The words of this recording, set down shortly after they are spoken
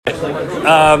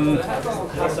No,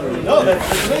 that's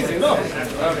amazing. No.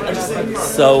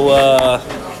 So,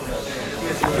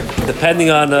 depending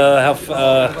on how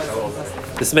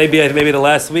this may be maybe the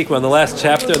last week. We're on the last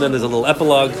chapter, and then there's a little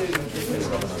epilogue.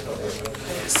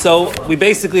 So we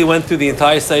basically went through the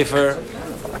entire sefer,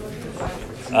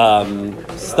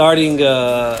 starting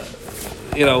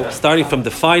from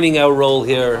defining our role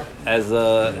here as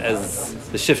the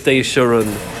Shiftei Yeshurun,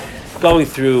 going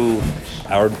through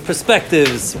our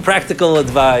perspectives, practical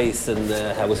advice, and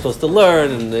how we're supposed to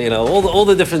learn, and all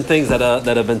the different things that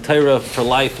have been Torah for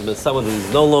life, and someone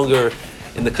who's no longer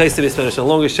in the case of Yisrael, no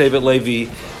longer Shevet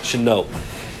Levi, should know.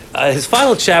 His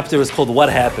final chapter is called "What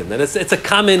Happened," and it's a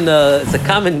common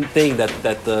thing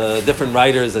that different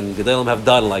writers and Gedolim have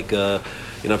done, like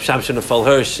Shamshon Nefal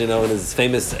Hirsch, in his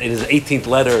 18th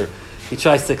letter. He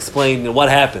tries to explain what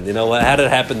happened. How did it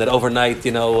happen that overnight,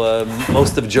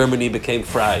 most of Germany became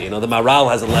frei? The Maral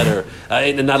has a letter,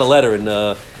 not a letter, in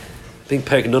I think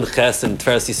Perek Nun Ches in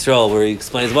Tveres Yisrael, where he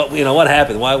explains what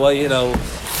happened. Why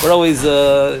we're always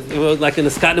like in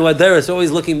the Skatnu Aderes, we're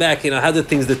always looking back. How did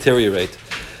things deteriorate?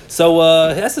 So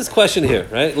that's this question here,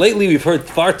 right? Lately, we've heard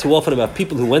far too often about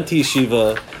people who went to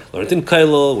yeshiva, learned in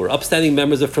Kailul, were upstanding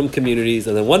members from communities,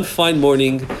 and then one fine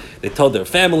morning, they told their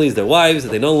families, their wives,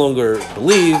 that they no longer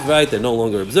believe, right? They're no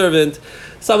longer observant.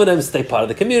 Some of them stay part of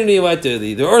the community, right? They're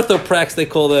the orthoprax, they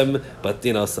call them, but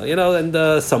and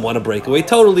some want to break away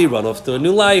totally, run off to a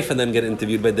new life, and then get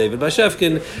interviewed by David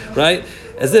Bashevkin, right?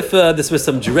 As if this was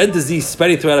some dread disease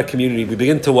spreading throughout our community, we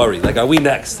begin to worry. Like, are we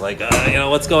next? Like,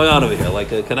 what's going on over here? Like,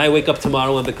 can I wake up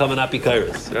tomorrow and become an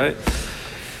apikairos, right?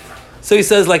 So he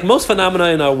says, like most phenomena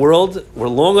in our world, we're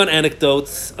long on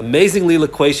anecdotes, amazingly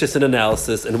loquacious in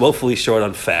analysis, and woefully short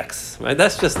on facts. Right?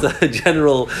 That's just a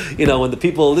general, when the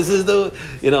people. This is the,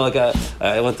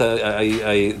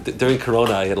 during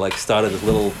Corona, I had started this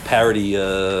little parody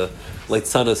late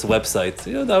Sunnis website.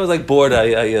 I was bored.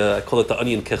 I call it the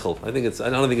Onion Kichel. I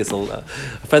don't think it's a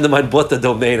friend of mine bought the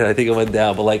domain, and I think it went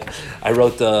down. But I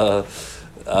wrote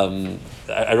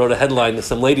I wrote a headline.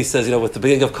 Some lady says, with the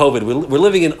beginning of COVID, we're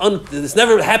living in this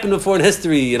never happened before in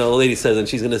history. The lady says, and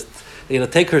she's gonna,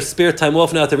 take her spare time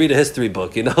off now to read a history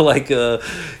book. It's like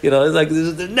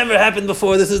this never happened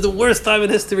before. This is the worst time in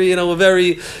history. We're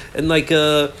very and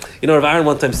Rav Aaron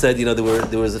one time said,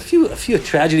 there was a few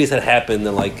tragedies that happened,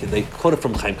 and they quoted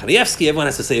from Chaim Kanievsky. Everyone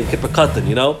has to say Kippur Katan,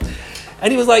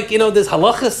 And he was like, there's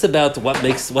halachas about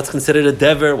what's considered a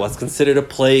dever, what's considered a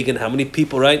plague, and how many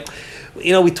people, right?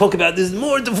 We talk about there's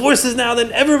more divorces now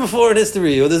than ever before in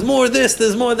history, or there's more this,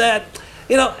 there's more that.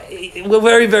 We're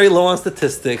very, very low on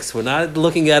statistics. We're not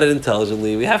looking at it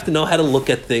intelligently. We have to know how to look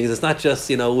at things. It's not just,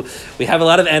 we have a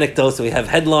lot of anecdotes, and we have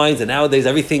headlines, and nowadays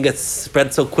everything gets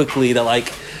spread so quickly that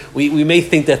we may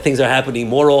think that things are happening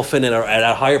more often and are at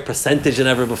a higher percentage than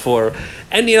ever before.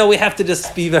 And, we have to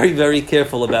just be very, very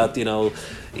careful about,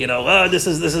 this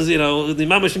is the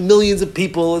mamash millions of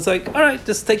people. It's like, all right,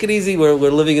 just take it easy. We're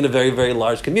living in a very, very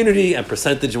large community, and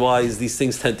percentage-wise, these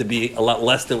things tend to be a lot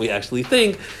less than we actually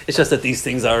think. It's just that these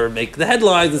things make the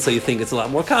headlines, and so you think it's a lot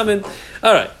more common.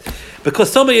 All right.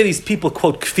 Because so many of these people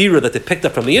quote kfira that they picked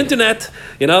up from the internet,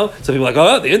 so people are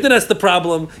like, the internet's the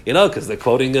problem, because they're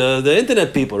quoting the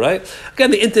internet people, right?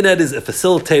 Again, the internet is a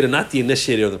facilitator, not the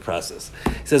initiator of the process.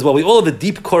 He says, we all have a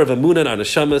deep core of emunah in our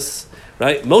neshamas,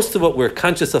 right? Most of what we're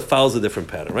conscious of follows a different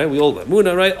pattern, right? We all have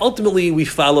emunah, right? Ultimately, we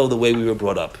follow the way we were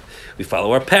brought up. We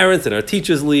follow our parents and our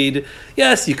teachers' lead.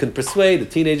 Yes, you can persuade a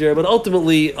teenager, but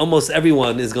ultimately, almost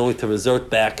everyone is going to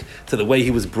resort back to the way he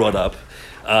was brought up.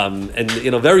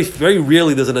 Very, very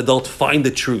rarely does an adult find the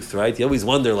truth, right? You always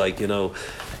wonder, why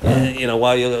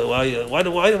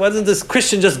doesn't this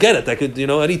Christian just get it? That could,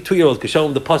 any 2-year-old could show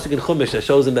him the pasuk in Chumash that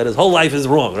shows him that his whole life is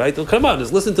wrong, right? Well, come on,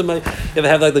 just listen to you ever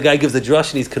have the guy gives the drush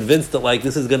and he's convinced that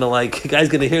this is gonna the guy's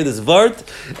gonna hear this vart,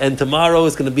 and tomorrow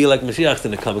it's gonna be like Mashiach's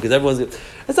gonna come, because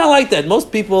it's not like that.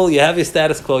 Most people, you have your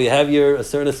status quo, you have your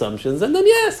certain assumptions, and then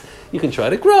yes, you can try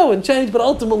to grow and change, but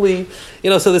ultimately,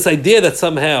 so this idea that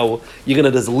somehow you're going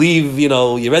to just leave,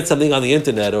 you read something on the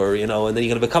internet, or, and then you're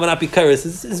going to become an apikairos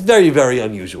is very, very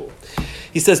unusual.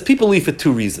 He says people leave for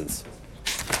 2 reasons.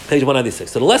 Page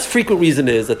 196. So the less frequent reason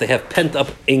is that they have pent-up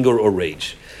anger or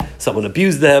rage. Someone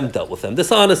abused them, dealt with them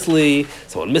dishonestly,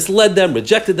 someone misled them,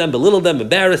 rejected them, belittled them,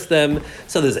 embarrassed them.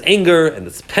 So there's anger, and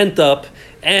it's pent up,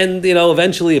 And,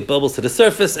 eventually it bubbles to the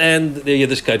surface and the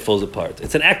Yiddishkeit falls apart.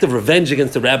 It's an act of revenge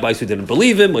against the rabbis who didn't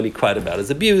believe him when he cried about his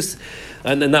abuse.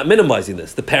 And then not minimizing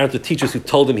this. The parents or teachers who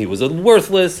told him he was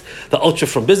worthless, the ultra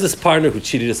from business partner who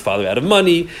cheated his father out of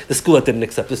money, the school that didn't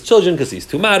accept his children because he's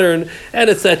too modern, and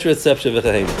etc., etc.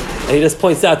 And he just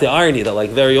points out the irony that, like,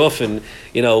 very often,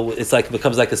 it's like, it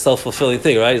becomes like a self-fulfilling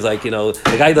thing, right? He's like,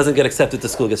 the guy doesn't get accepted to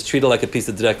school, gets treated like a piece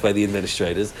of dreck by the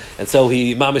administrators, and so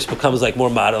he, mamish, becomes like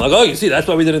more modern, like, oh, you see, that's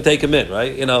why we didn't take him in,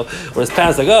 right? Whereas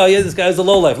parents like, oh, yeah, this guy's a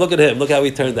lowlife, look at him, look how he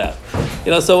turned out.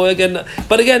 So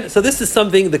this is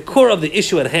something, the core of the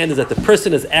issue at hand is that the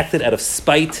person has acted out of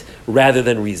spite rather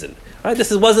than reason. Right?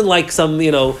 Wasn't like some,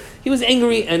 he was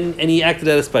angry and he acted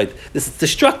out of spite. This is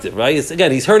destructive, right?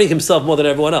 He's hurting himself more than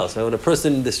everyone else. Right? When a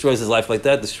person destroys his life like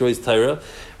that, destroys Torah,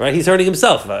 right? He's hurting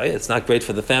himself, right? It's not great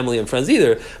for the family and friends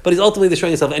either, but he's ultimately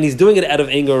destroying himself, and he's doing it out of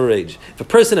anger or rage. If a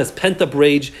person has pent-up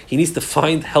rage, he needs to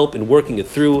find help in working it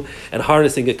through and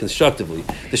harnessing it constructively.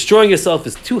 Destroying yourself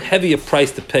is too heavy a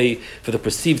price to pay for the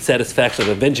perceived satisfaction of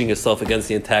avenging yourself against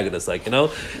the antagonist. Like a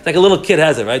little kid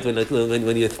has it, right? When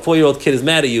your 4-year-old kid is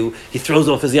mad at you, he throws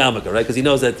off his yarmulke, right? Because he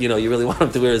knows that you really want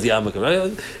him to wear his yarmulke,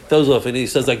 right? Throws off, and he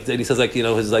says his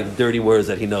like dirty words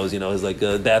that he knows, his like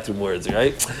bathroom words,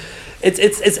 right?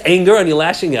 It's anger, and you're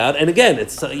lashing out. And again,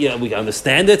 we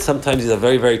understand it. Sometimes these are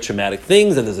very, very traumatic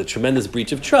things, and there's a tremendous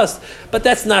breach of trust. But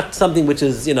that's not something which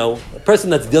is, a person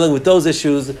that's dealing with those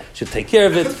issues should take care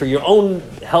of it for your own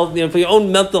health, for your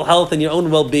own mental health and your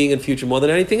own well-being and future more than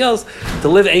anything else. To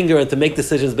live anger and to make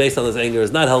decisions based on this anger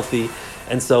is not healthy.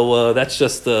 And so that's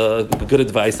just good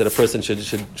advice that a person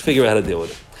should figure out how to deal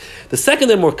with it. The second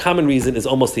and more common reason is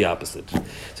almost the opposite. So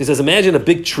he says, imagine a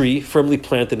big tree firmly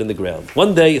planted in the ground.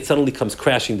 One day it suddenly comes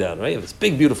crashing down, right? You have this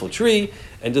big, beautiful tree,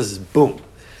 and just boom,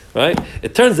 right?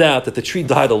 It turns out that the tree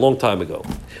died a long time ago.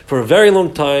 For a very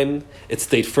long time, it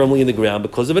stayed firmly in the ground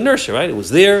because of inertia, right? It was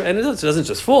there, and it doesn't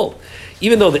just fall.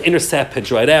 Even though the inner sap had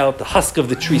dried out, the husk of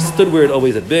the tree stood where it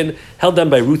always had been, held down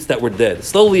by roots that were dead.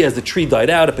 Slowly, as the tree died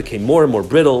out, it became more and more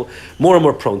brittle, more and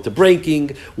more prone to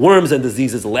breaking. Worms and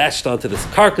diseases lashed onto this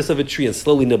carcass of a tree and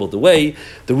slowly nibbled away.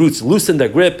 The roots loosened their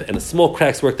grip, and the small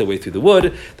cracks worked their way through the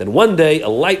wood. Then one day, a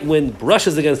light wind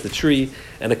brushes against the tree,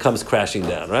 and it comes crashing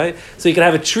down, right? So you can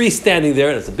have a tree standing there,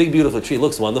 and it's a big, beautiful tree, it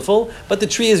looks wonderful, but the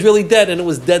tree is really dead, and it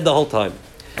was dead the whole time.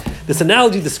 This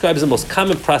analogy describes the most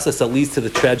common process that leads to the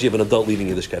tragedy of an adult leaving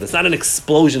Yiddishkeit. It's not an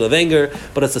explosion of anger,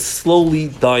 but it's a slowly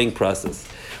dying process,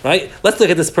 right? Let's look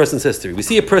at this person's history. We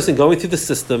see a person going through the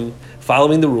system,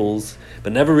 following the rules,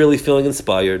 but never really feeling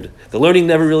inspired. The learning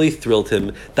never really thrilled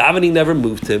him. Davening never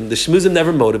moved him. The shmuzim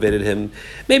never motivated him.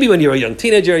 Maybe when you were a young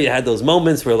teenager, you had those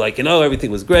moments where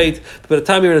everything was great, but by the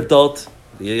time you're an adult,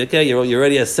 you're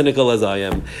already as cynical as I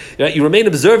am. Right? You remain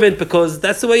observant because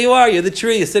that's the way you are. You're the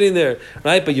tree. You're sitting there,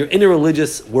 right? But your inner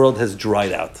religious world has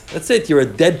dried out. That's it. You're a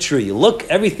dead tree. Look,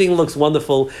 everything looks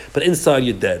wonderful, but inside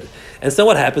you're dead. And so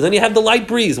what happens? And you have the light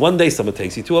breeze. One day someone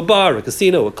takes you to a bar, a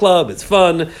casino, a club. It's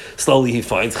fun. Slowly he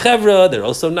finds chevra. They're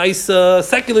also nice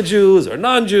secular Jews or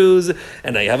non-Jews.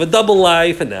 And now you have a double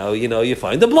life. And now, you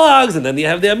find the blogs. And then you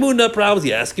have the Amunah problems.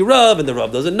 You ask your Rav, and the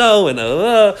Rav doesn't know.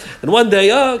 And one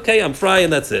day, okay, I'm fry,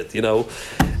 and that's it,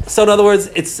 So in other words,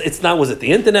 it's not, was it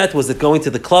the internet? Was it going to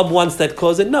the club once that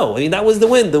caused it? No. That was the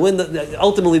wind.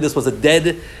 Ultimately, this was a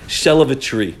dead shell of a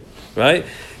tree, right?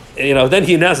 Then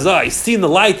he announces, I've seen the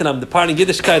light, and I'm departing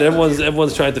Yiddishkeit.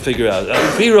 Everyone's trying to figure out.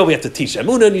 We have to teach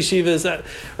Amunah in yeshivas,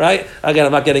 right? Again,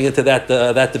 I'm not getting into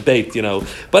that debate,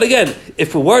 But again,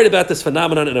 if we're worried about this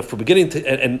phenomenon, and if we're beginning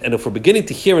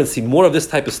to hear and see more of this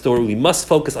type of story, we must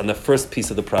focus on the first piece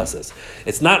of the process.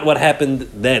 It's not what happened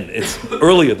then. It's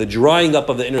earlier, the drying up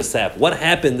of the inner sap. What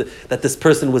happened that this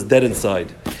person was dead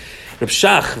inside? Reb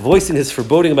Shach, voicing his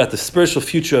foreboding about the spiritual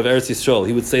future of Eretz Yisrael,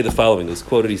 he would say the following. It was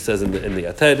quoted, he says in the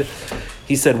Yated.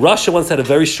 He said, Russia once had a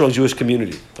very strong Jewish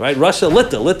community. Right? Russia,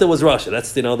 Litta was Russia.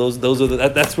 That's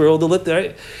that's where all the Litta,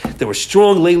 right? There were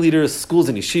strong lay leaders, schools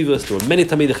and yeshivas. There were many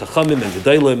Talmidei Chachamim and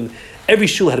Gedolim. Every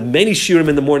shul had many shiurim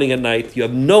in the morning and night. You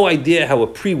have no idea how a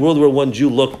pre-World War I Jew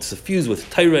looked, suffused with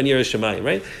Torah and Yiras Shamayim,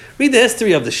 right? Read the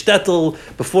history of the shtetl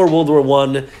before World War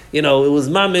I. It was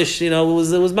mamish. It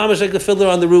was mamish like the fiddler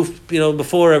on the roof.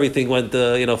 Before everything went,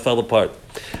 fell apart.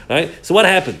 Right? So what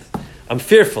happened? I'm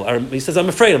fearful. He says, I'm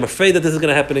afraid that this is going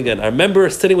to happen again. I remember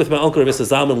sitting with my uncle Rabbi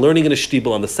Zalman learning in a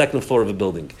shtibel on the second floor of a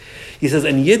building. He says,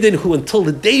 and Yidden who until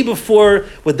the day before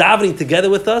were davening together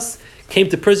with us came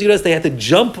to persecute us, they had to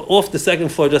jump off the second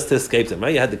floor just to escape them,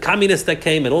 right? You had the communists that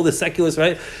came and all the secularists,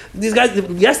 right? These guys,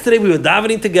 yesterday we were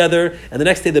davening together, and the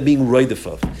next day they're being roid of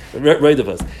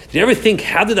us. Did you ever think,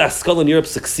 how did the Haskalah in Europe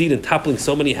succeed in toppling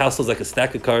so many households like a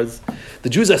stack of cards? The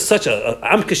Jews are such a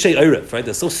am kashay erev, right?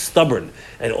 They're so stubborn,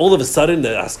 and all of a sudden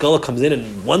the Haskalah comes in,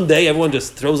 and one day everyone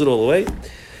just throws it all away.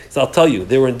 So I'll tell you,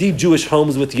 there were indeed Jewish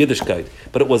homes with Yiddishkeit,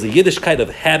 but it was a Yiddishkeit of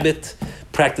habit,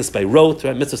 practiced by rote,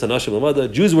 right? Mitzvahs anashim l'mada.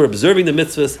 Jews were observing the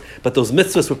mitzvahs, but those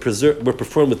mitzvahs were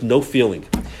performed with no feeling.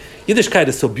 Yiddishkeit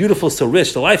is so beautiful, so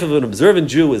rich. The life of an observant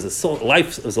Jew is a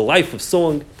life of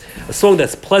song, a song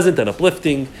that's pleasant and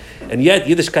uplifting, and yet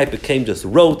Yiddishkeit became just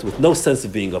rote, with no sense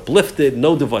of being uplifted,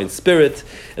 no divine spirit,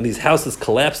 and these houses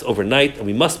collapsed overnight, and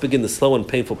we must begin the slow and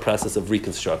painful process of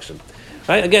reconstruction.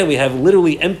 Right? Again, we have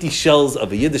literally empty shells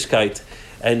of a Yiddishkeit,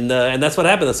 and that's what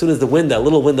happened. As soon as that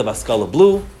little wind of Haskalah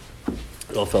blew,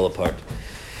 it all fell apart.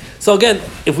 So again,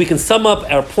 if we can sum up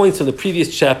our points from the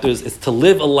previous chapters, it's to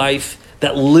live a life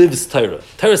that lives Torah.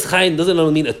 Torah's Chaim doesn't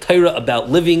only mean a Torah about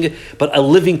living, but a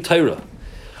living Torah.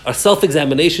 Our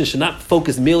self-examination should not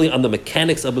focus merely on the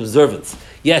mechanics of observance.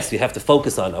 Yes, you have to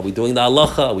focus on, are we doing the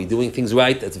halacha? Are we doing things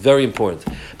right? That's very important.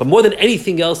 But more than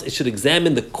anything else, it should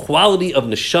examine the quality of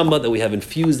neshama that we have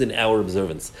infused in our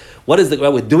observance. What is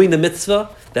we're doing the mitzvah?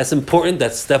 That's important.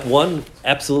 That's step one,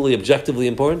 absolutely objectively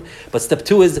important. But step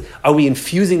two is, are we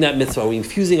infusing that mitzvah? Are we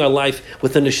infusing our life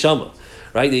with the neshama?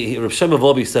 Right? Rav Shema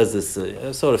Volbi says this,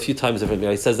 I saw it a few times differently.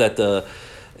 He says that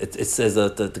it says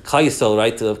that the Klal Yisrael,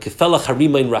 right, kefela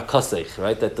harimain rakasech,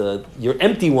 right, that your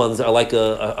empty ones are like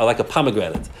a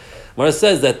pomegranate. Mara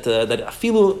says that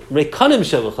afilu rekanim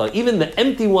shevacha, even the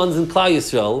empty ones in Klal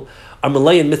Yisrael are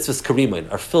malay and mitzvahs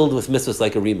karimain, are filled with mitzvahs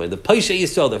like a rimain. The Paisha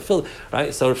Yisrael, they're filled,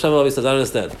 right? So Rav Shema always says, I don't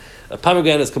understand. A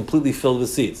pomegranate is completely filled with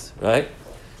seeds, right?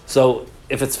 So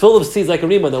if it's full of seeds like a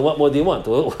rimain, then what more do you want?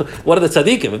 What are the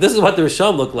tzaddikim? If this is what the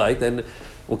Rishon look like, then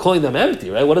we're calling them empty,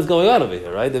 right? What is going on over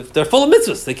here, right? They're full of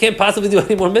mitzvahs. They can't possibly do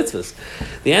any more mitzvahs.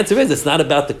 The answer is, it's not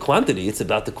about the quantity, it's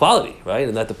about the quality, right?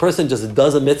 And that the person just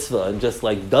does a mitzvah and just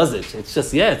like does it. It's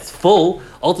just, it's full.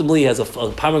 Ultimately, he has a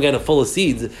pomegranate full of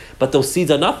seeds, but those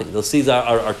seeds are nothing. Those seeds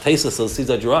are tasteless, those seeds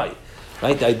are dry,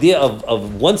 right? The idea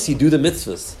of once you do the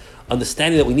mitzvahs,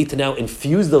 understanding that we need to now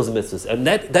infuse those mitzvahs, and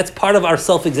that's part of our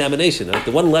self-examination. Right?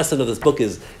 The one lesson of this book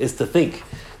is to think,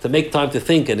 to make time to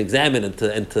think and examine and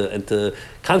to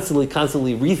constantly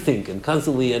rethink and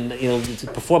constantly to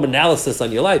perform analysis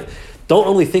on your life. Don't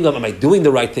only think of, am I doing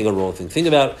the right thing or wrong thing? Think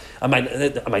about, am I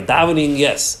davening?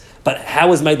 Yes. But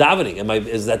how is my davening?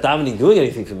 Is that davening doing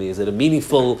anything for me? Is it a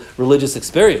meaningful religious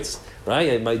experience?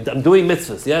 Right? I'm doing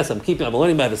mitzvahs. Yes, I'm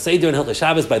learning by the Seder and Hilchos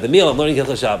Shabbos, by the meal, I'm learning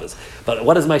Hilchos Shabbos. But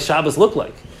what does my Shabbos look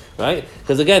like? Right?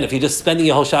 Because again, if you're just spending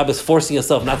your whole Shabbos forcing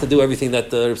yourself not to do everything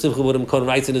that Rav Simcha Woodham Cohen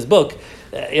writes in his book,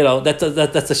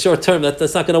 that's a short term.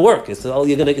 That's not going to work. It's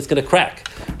going to crack.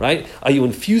 Right? Are you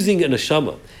infusing a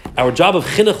neshama? Our job of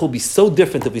chinuch will be so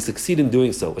different if we succeed in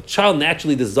doing so. A child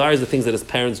naturally desires the things that his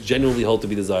parents genuinely hold to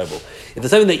be desirable. If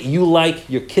there's something that you like,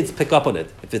 your kids pick up on it.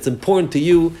 If it's important to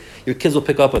you, your kids will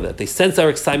pick up on it. They sense our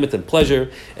excitement and pleasure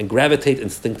and gravitate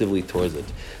instinctively towards it.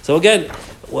 So again,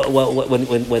 when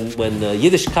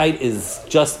Yiddishkeit is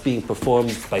just being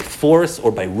performed by force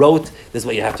or by rote, this is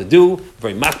what you have to do.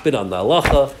 Very makbid on the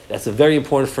halacha. That's a very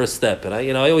important first step. And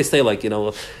I always say,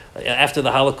 after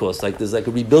the Holocaust, there's a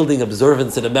rebuilding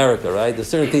observance in America, right? There's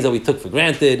certain things that we took for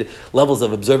granted, levels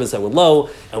of observance that were low,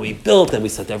 and we built and we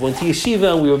sent everyone to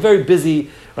yeshiva, and we were very busy,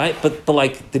 right? But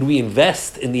did we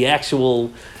invest in the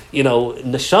actual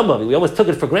neshama? We almost took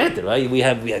it for granted, right? We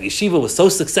have yeshiva was so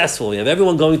successful. We have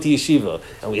everyone going to yeshiva,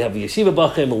 and we have the yeshiva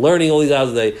bachim learning all these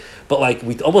hours a day. But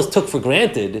we almost took for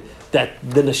granted that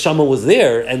the neshama was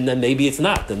there, and then maybe it's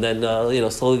not, and then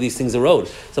slowly these things erode.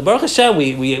 So Baruch Hashem,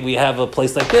 we have a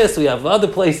place like this. We have other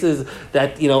places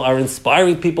that are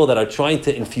inspiring people, that are trying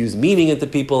to infuse meaning into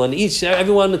people, and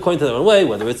everyone according to their own way,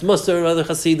 whether it's Musar, whether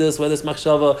Hasidus, whether it's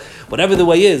Machshava, whatever the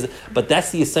way is. But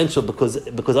that's the essential,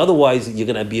 because otherwise you're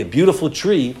going to be a beautiful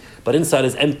tree, but inside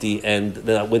is empty, and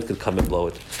the wind could come and blow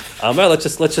it. Let's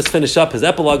just finish up his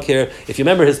epilogue here. If you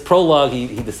remember his prologue,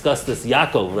 he discussed this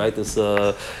Yaakov, right? This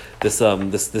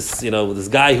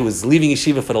guy who is leaving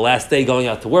yeshiva for the last day, going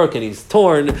out to work, and he's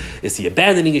torn. Is he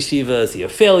abandoning yeshiva? Is he a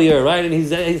failure? Right? And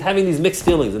he's having these mixed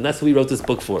feelings, and that's what he wrote this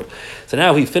book for. So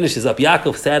now he finishes up.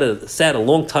 Yaakov sat a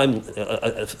long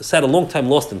time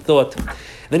lost in thought.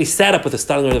 And then he sat up with a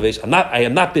stunning revelation. I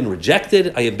have not been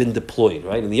rejected. I have been deployed.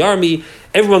 Right? In the army,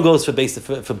 everyone goes for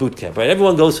boot camp. Right?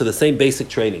 Everyone goes for the same basic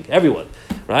training. Everyone.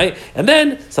 Right? And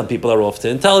then some people are off to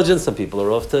intelligence. Some people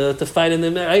are off to fight in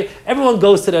them. Right? Everyone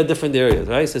goes to their different areas.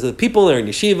 Right? So the people are in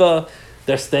yeshiva.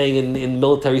 they're staying in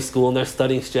military school and they're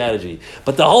studying strategy.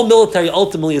 But the whole military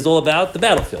ultimately is all about the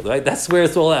battlefield, right? That's where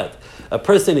it's all at. A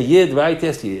person, a yid, right?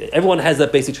 Yes, everyone has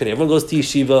that basic training. Everyone goes to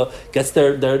yeshiva, gets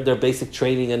their basic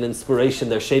training and inspiration,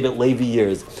 their Shevet Levi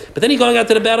years. But then you're going out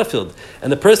to the battlefield.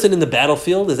 And the person in the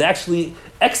battlefield is actually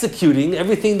executing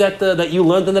everything that you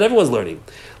learned and that everyone's learning.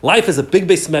 Life is a big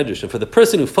base medrash. And for the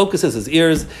person who focuses his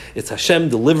ears, it's Hashem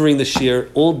delivering the shir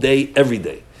all day, every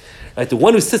day. Right? The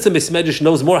one who sits in Beis Medrash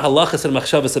knows more halachas and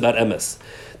machshavas about emes.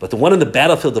 But the one in the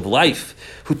battlefield of life,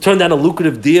 who turned down a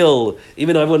lucrative deal,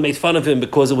 even though everyone made fun of him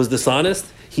because it was dishonest,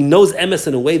 he knows emes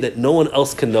in a way that no one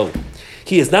else can know.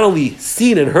 He has not only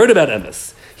seen and heard about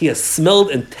emes, he has smelled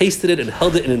and tasted it and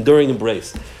held it in enduring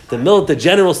embrace. The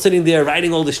general sitting there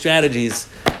writing all the strategies,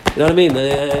 you know what I mean?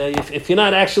 If you're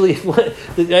not actually,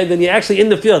 then you're actually in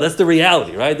the field. That's the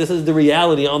reality, right? This is the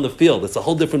reality on the field. It's a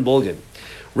whole different ballgame.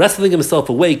 Wrestling himself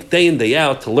awake day in, day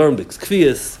out to learn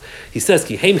b'kfiyas. He says,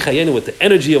 Ki heim chayenu, with the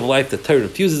energy of life that Torah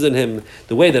infuses in him,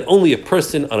 the way that only a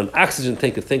person on an oxygen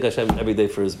tank could thank Hashem every day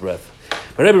for his breath.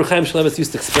 But Rebbe Chaim Shlemis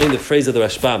used to explain the phrase of the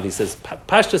Rashbam. He says,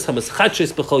 Pashtas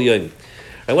hamaschatches b'chol yoyim.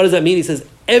 Right, what does that mean? He says,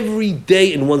 every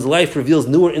day in one's life reveals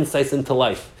newer insights into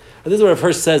life. And this is what Rav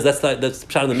Hirsch says, that's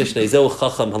Pshat in the Mishnah,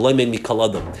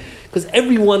 because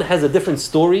everyone has a different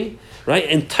story, right?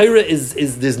 And Torah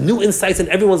there's new insights in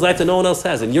everyone's life that no one else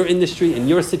has. In your industry, in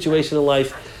your situation in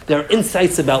life, there are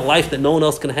insights about life that no one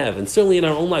else can have. And certainly in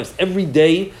our own lives, every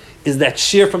day is that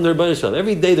shir from the Rebbeinu Shalom.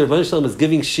 Every day the Rebbeinu Shalom is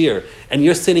giving shir, and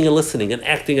you're sitting and listening and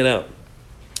acting it out.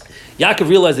 Yaakov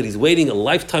realized that he's waiting a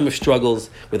lifetime of struggles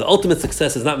where the ultimate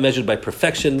success is not measured by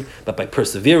perfection, but by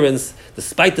perseverance,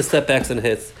 despite the setbacks and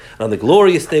hits. And on the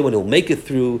glorious day when he'll make it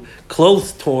through,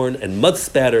 clothes torn and mud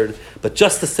spattered, but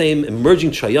just the same, emerging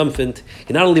triumphant,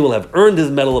 he not only will have earned his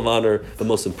medal of honor, but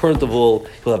most important of all,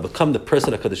 he'll have become the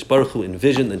person HaKadosh Baruch Hu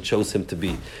envisioned and chose him to be.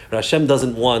 And Hashem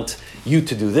doesn't want you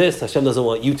to do this, Hashem doesn't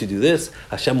want you to do this,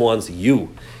 Hashem wants you.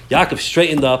 Yaakov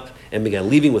straightened up and began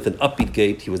leaving with an upbeat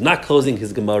gait. He was not closing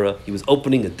his Gemara. He was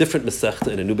opening a different Masechta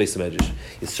in a new Beis Medrash.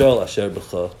 Yisrael Asher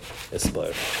B'cha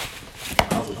Esbar.